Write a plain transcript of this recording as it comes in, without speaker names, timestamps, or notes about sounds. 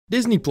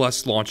Disney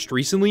Plus launched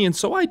recently, and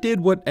so I did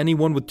what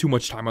anyone with too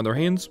much time on their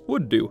hands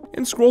would do,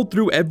 and scrolled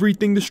through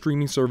everything the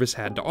streaming service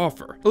had to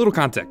offer. A little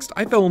context,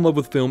 I fell in love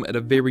with film at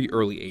a very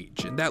early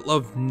age, and that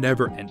love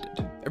never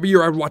ended. Every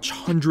year I would watch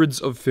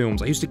hundreds of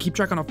films. I used to keep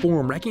track on a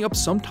forum, racking up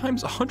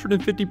sometimes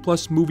 150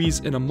 plus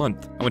movies in a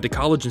month. I went to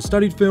college and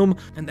studied film,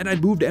 and then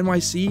I'd move to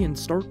NYC and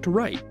start to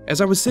write.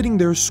 As I was sitting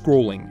there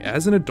scrolling,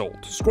 as an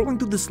adult, scrolling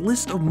through this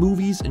list of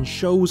movies and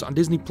shows on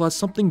Disney Plus,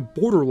 something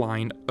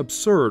borderline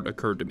absurd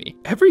occurred to me.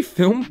 Every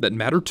film that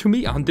mattered to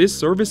me on this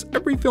service,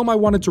 every film I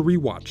wanted to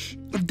rewatch,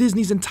 of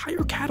Disney's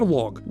entire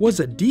catalog, was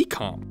a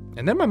DCOM.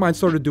 And then my mind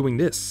started doing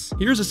this.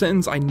 Here's a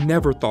sentence I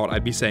never thought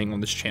I'd be saying on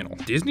this channel.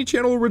 Disney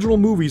Channel original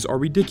movies are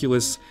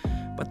ridiculous,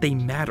 but they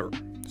matter.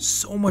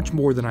 So much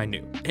more than I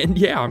knew. And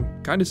yeah,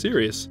 I'm kinda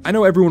serious. I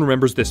know everyone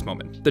remembers this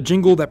moment, the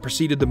jingle that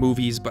preceded the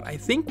movies, but I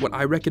think what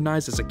I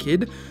recognized as a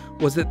kid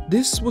was that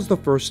this was the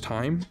first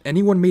time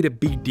anyone made a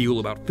big deal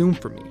about film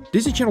for me.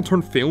 Disney Channel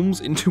turned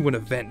films into an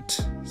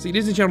event. See,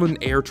 Disney Channel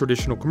didn't air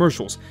traditional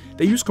commercials.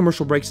 They used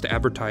commercial breaks to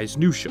advertise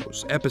new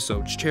shows,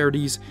 episodes,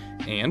 charities,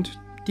 and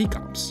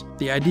DCOMS.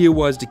 The idea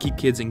was to keep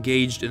kids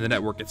engaged in the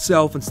network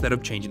itself instead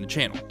of changing the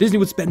channel. Disney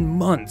would spend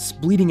months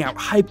bleeding out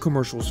hype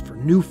commercials for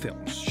new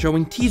films,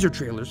 showing teaser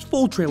trailers,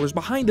 full trailers,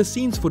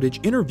 behind-the-scenes footage,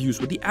 interviews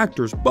with the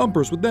actors,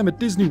 bumpers with them at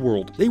Disney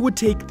World. They would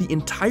take the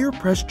entire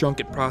press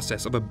junket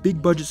process of a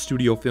big-budget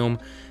studio film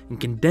and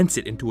condense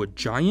it into a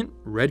giant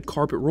red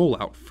carpet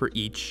rollout for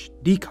each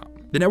DCOM.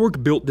 The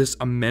network built this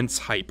immense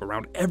hype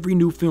around every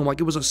new film like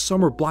it was a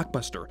summer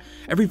blockbuster.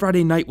 Every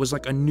Friday night was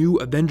like a new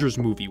Avengers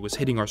movie was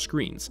hitting our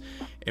screens.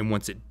 And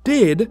once it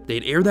did,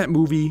 they'd air that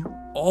movie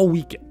all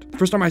weekend. The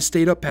first time I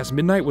stayed up past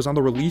midnight was on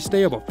the release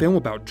day of a film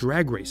about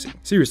drag racing.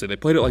 Seriously, they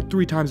played it like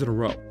 3 times in a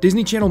row.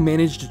 Disney Channel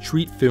managed to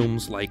treat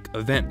films like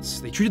events.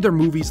 They treated their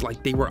movies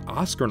like they were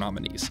Oscar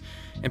nominees.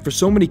 And for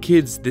so many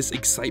kids, this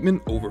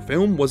excitement over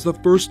film was the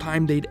first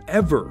time they'd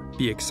ever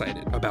be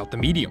excited about the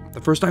medium.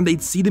 The first time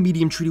they'd see the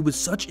medium treated with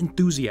such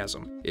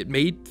enthusiasm. It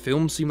made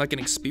film seem like an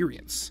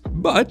experience.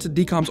 But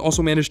DCOMS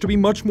also managed to be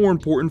much more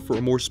important for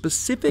a more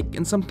specific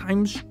and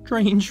sometimes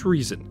strange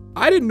reason.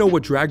 I didn't know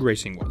what drag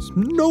racing was.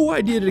 No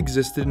idea it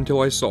existed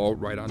until I saw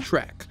Right on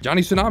Track.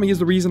 Johnny Tsunami is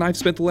the reason I've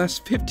spent the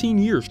last 15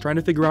 years trying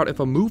to figure out if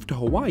a move to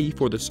Hawaii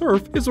for the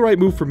surf is the right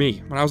move for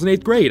me. When I was in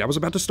 8th grade, I was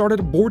about to start at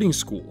a boarding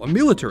school, a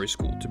military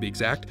school to be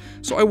exact,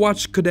 so I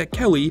watched Cadet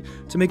Kelly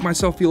to make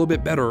myself feel a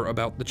bit better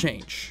about the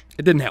change.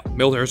 It didn't help.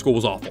 Military school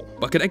was awful,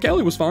 but Cadet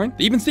Kelly was fine.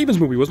 The Even Stevens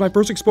movie was my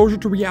first exposure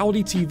to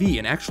reality TV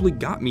and actually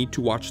got me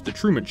to watch The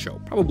Truman Show,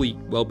 probably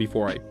well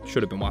before I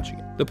should have been watching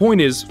it. The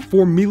point is,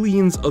 for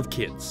millions of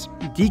kids,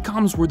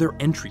 DCOMS were their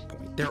entry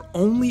point, their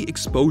only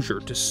exposure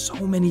to so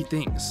many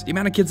things. The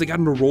amount of kids that got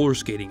into roller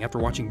skating after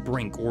watching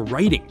Brink, or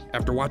writing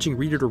after watching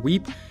Read It or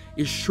Weep,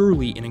 is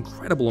surely an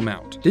incredible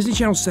amount. Disney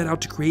Channel set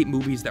out to create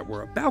movies that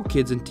were about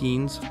kids and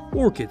teens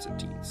for kids and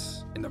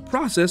teens. In the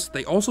process,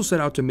 they also set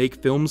out to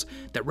make films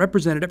that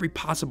represented every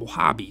possible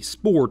hobby,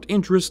 sport,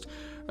 interest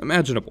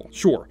imaginable.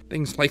 Sure,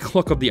 things like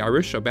Luck of the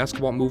Irish, a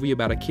basketball movie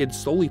about a kid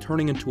slowly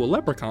turning into a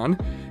leprechaun,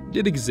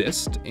 did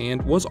exist,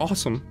 and was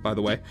awesome, by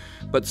the way,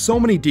 but so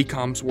many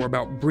DCOMs were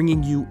about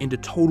bringing you into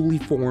totally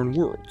foreign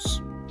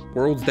worlds.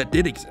 Worlds that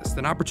did exist,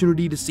 an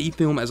opportunity to see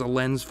film as a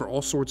lens for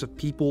all sorts of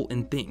people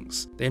and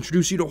things. They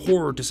introduce you to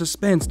horror, to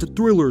suspense, to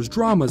thrillers,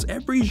 dramas,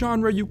 every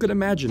genre you could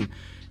imagine.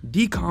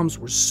 DCOMs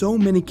were so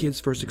many kids'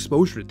 first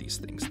exposure to these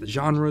things. The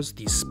genres,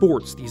 these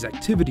sports, these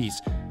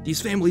activities,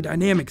 these family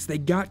dynamics, they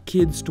got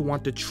kids to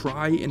want to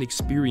try and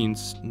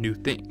experience new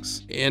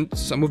things. And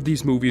some of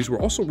these movies were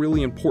also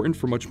really important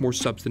for much more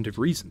substantive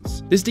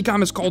reasons. This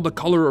DCOM is called The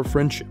Color of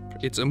Friendship.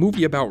 It's a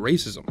movie about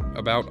racism,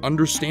 about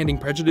understanding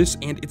prejudice,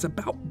 and it's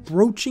about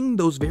broaching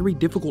those very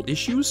difficult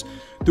issues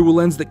through a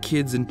lens that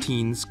kids and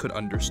teens could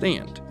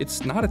understand.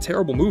 It's not a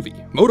terrible movie.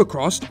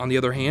 Motocrossed, on the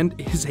other hand,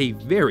 is a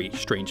very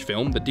strange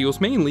film that deals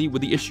mainly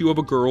with the issue of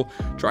a girl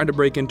trying to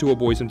break into a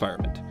boy's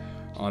environment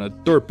on a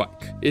dirt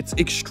bike. It's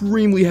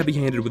extremely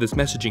heavy-handed with its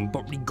messaging,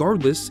 but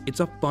regardless,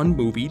 it's a fun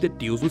movie that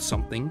deals with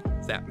something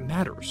that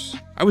matters.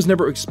 I was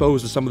never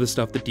exposed to some of the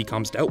stuff that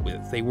DCOMs dealt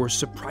with. They were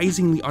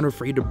surprisingly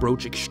unafraid to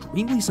broach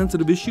extremely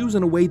sensitive issues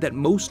in a way that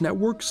most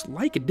networks,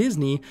 like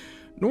Disney,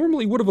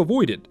 normally would have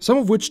avoided, some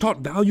of which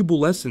taught valuable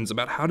lessons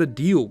about how to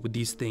deal with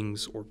these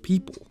things or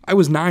people. I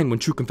was 9 when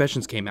True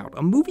Confessions came out,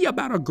 a movie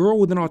about a girl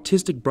with an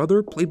autistic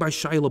brother played by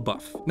Shia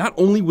LaBeouf. Not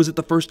only was it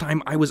the first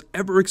time I was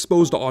ever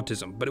exposed to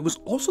autism, but it was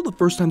also the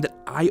first time that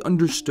I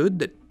understood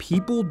that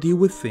people deal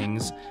with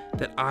things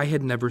that I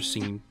had never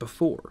seen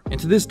before. And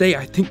to this day,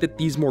 I think that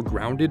these more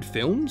grounded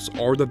films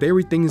are the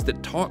very things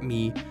that taught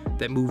me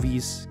that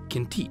movies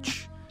can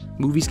teach.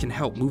 Movies can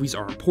help, movies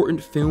are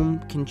important, film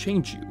can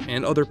change you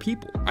and other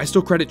people. I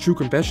still credit True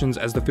Confessions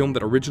as the film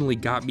that originally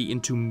got me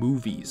into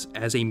movies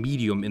as a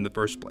medium in the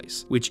first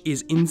place, which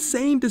is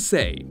insane to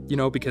say, you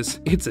know,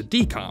 because it's a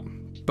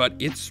DCOM, but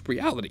it's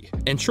reality.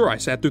 And sure, I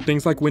sat through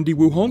things like Wendy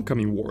Wu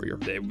Homecoming Warrior.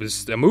 It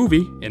was a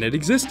movie, and it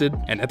existed,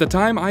 and at the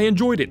time I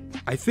enjoyed it,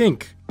 I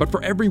think. But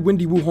for every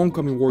Wendy Wu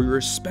homecoming warrior,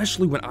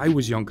 especially when I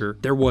was younger,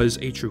 there was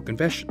a True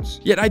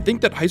Confessions. Yet I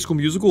think that High School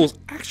Musical is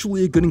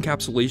actually a good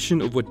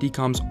encapsulation of what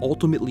DCOMS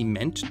ultimately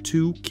meant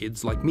to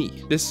kids like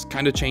me. This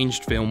kind of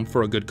changed film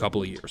for a good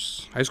couple of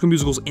years. High School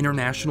Musical's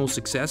international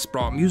success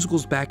brought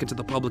musicals back into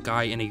the public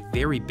eye in a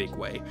very big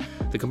way.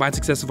 The combined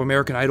success of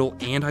American Idol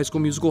and High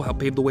School Musical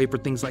helped pave the way for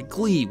things like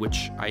Glee,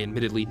 which I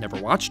admittedly never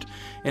watched,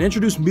 and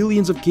introduced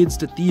millions of kids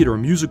to theater,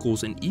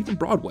 musicals, and even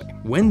Broadway.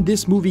 When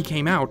this movie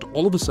came out,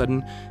 all of a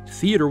sudden,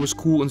 theater was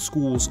cool in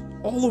schools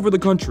all over the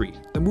country.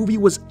 The movie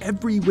was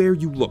everywhere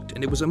you looked,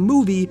 and it was a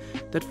movie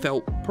that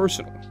felt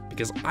personal,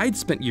 because I'd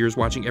spent years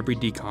watching every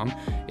DCOM,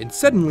 and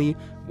suddenly,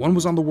 one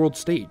was on the world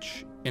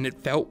stage, and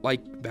it felt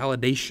like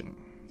validation.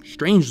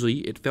 Strangely,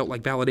 it felt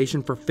like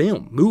validation for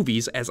film,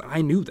 movies as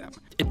I knew them.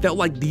 It felt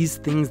like these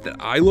things that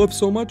I love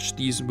so much,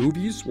 these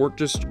movies, weren't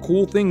just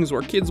cool things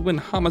where kids win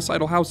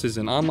homicidal houses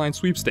and online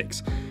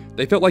sweepstakes.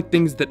 They felt like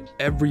things that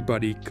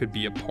everybody could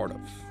be a part of.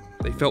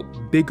 They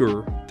felt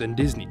bigger than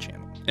Disney Channel.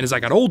 And as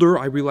I got older,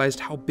 I realized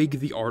how big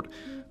the art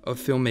of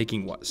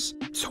filmmaking was.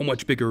 So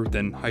much bigger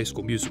than High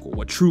School Musical,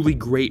 what truly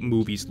great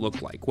movies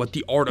look like, what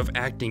the art of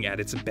acting at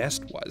its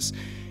best was,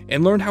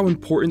 and learned how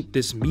important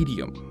this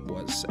medium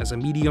was as a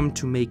medium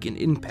to make an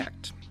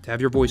impact, to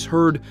have your voice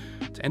heard,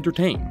 to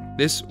entertain.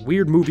 This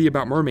weird movie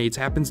about mermaids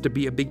happens to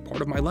be a big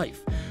part of my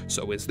life.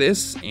 So is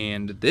this,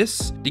 and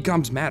this.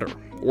 DCOMS matter,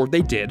 or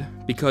they did,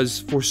 because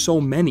for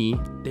so many,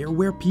 they're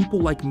where people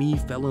like me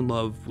fell in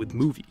love with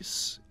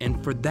movies.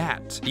 And for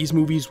that, these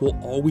movies will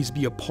always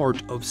be a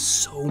part of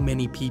so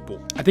many people.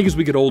 I think as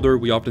we get older,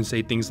 we often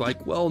say things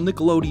like, well,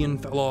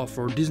 Nickelodeon fell off,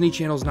 or Disney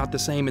Channel's not the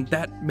same, and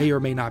that may or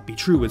may not be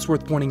true. It's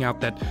worth pointing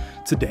out that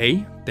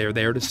today, they're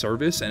there to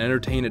service and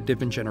entertain a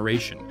different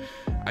generation.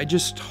 I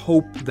just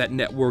hope that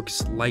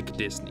networks like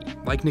Disney,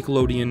 like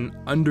Nickelodeon,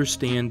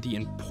 understand the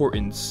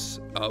importance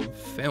of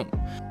film.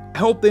 I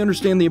hope they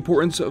understand the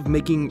importance of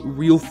making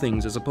real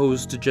things as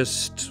opposed to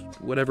just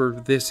whatever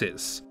this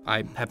is.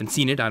 I haven't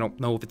seen it, I don't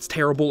know if it's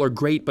terrible or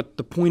great, but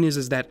the point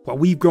is that while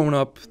we've grown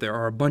up, there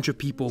are a bunch of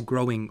people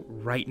growing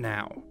right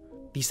now.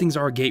 These things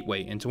are a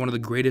gateway into one of the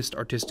greatest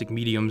artistic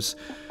mediums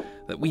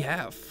that we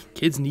have.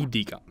 Kids need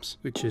DCOMS,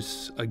 which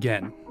is,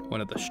 again, one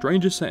of the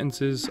strangest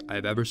sentences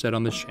I've ever said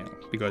on this channel,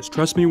 because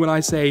trust me when I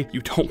say you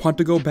don't want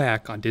to go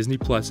back on Disney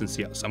Plus and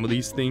see how some of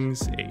these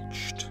things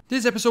aged.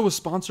 This episode was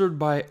sponsored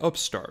by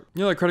Upstart.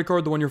 You know that credit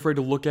card, the one you're afraid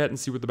to look at and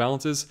see what the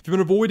balance is? If you've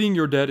been avoiding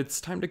your debt,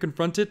 it's time to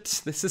confront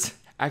it. This is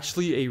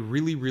actually a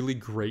really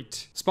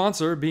great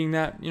sponsor, being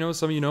that,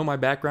 some of you know my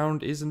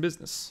background is in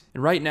business.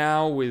 And right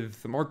now,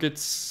 with the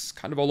markets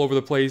kind of all over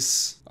the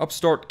place,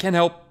 Upstart can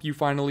help you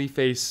finally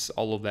face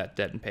all of that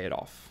debt and pay it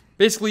off.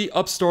 Basically,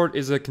 Upstart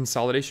is a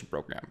consolidation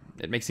program.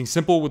 It makes things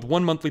simple with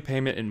one monthly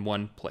payment in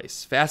one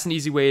place. Fast and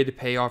easy way to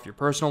pay off your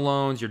personal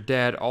loans, your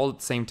debt, all at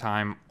the same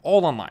time,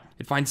 all online.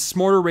 It finds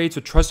smarter rates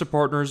with trusted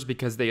partners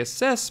because they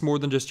assess more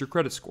than just your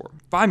credit score.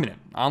 5-minute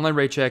online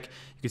rate check.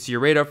 You can see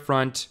your rate up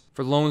front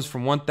for loans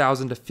from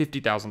 $1,000 to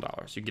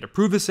 $50,000. You get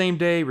approved the same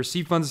day,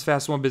 receive funds as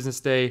fast as one business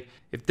day.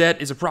 If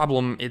debt is a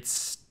problem,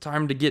 it's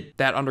time to get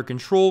that under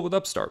control with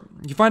Upstart.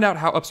 You find out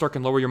how Upstart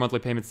can lower your monthly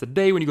payments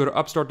today when you go to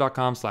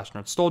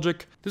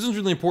upstart.com/nerdstalgic. This one's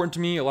really important to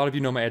me. A lot of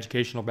you know my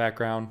educational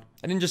background.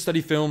 I didn't just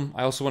study film,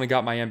 I also went and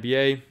got my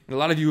MBA. And a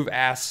lot of you have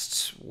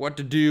asked what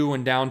to do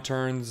in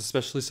downturns,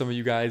 especially some of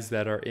you guys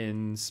that are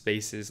in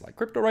spaces like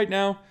crypto right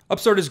now.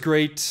 Upstart is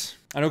great.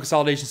 I know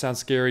consolidation sounds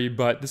scary,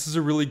 but this is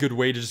a really good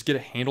way to just get a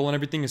handle on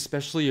everything,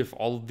 especially if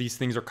all of these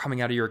things are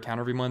coming out of your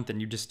account every month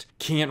and you just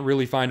can't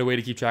really find a way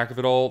to keep track of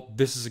it all.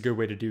 This is a good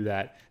way to do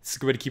that. It's a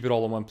good way to keep it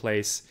all in one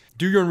place.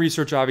 Do your own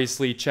research,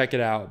 obviously, check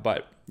it out,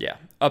 but yeah,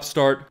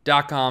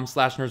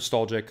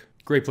 upstart.com/nerdstalgic.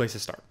 Great place to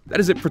start. That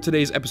is it for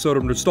today's episode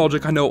of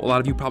Nerdstalgic. I know a lot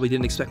of you probably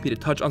didn't expect me to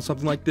touch on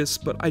something like this,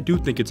 but I do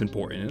think it's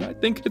important, and I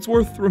think it's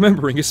worth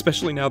remembering,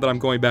 especially now that I'm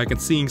going back and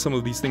seeing some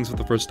of these things for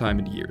the first time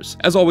in years.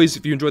 As always,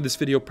 if you enjoyed this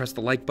video, press the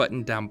like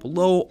button down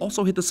below.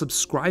 Also hit the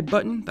subscribe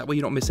button. That way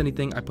you don't miss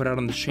anything I put out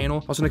on this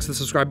channel. Also next to the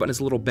subscribe button is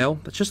a little bell.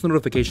 That's just the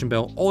notification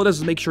bell. All it does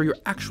is make sure you're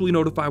actually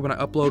notified when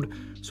I upload,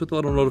 so hit the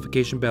little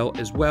notification bell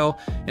as well.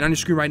 And on your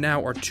screen right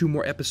now are 2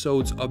 more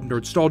episodes of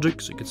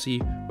Nerdstalgic, so you can see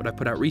what I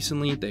put out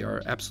recently. They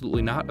are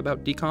absolutely not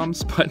about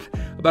DCOMS, but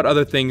about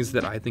other things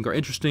that I think are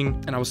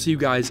interesting, and I will see you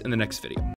guys in the next video.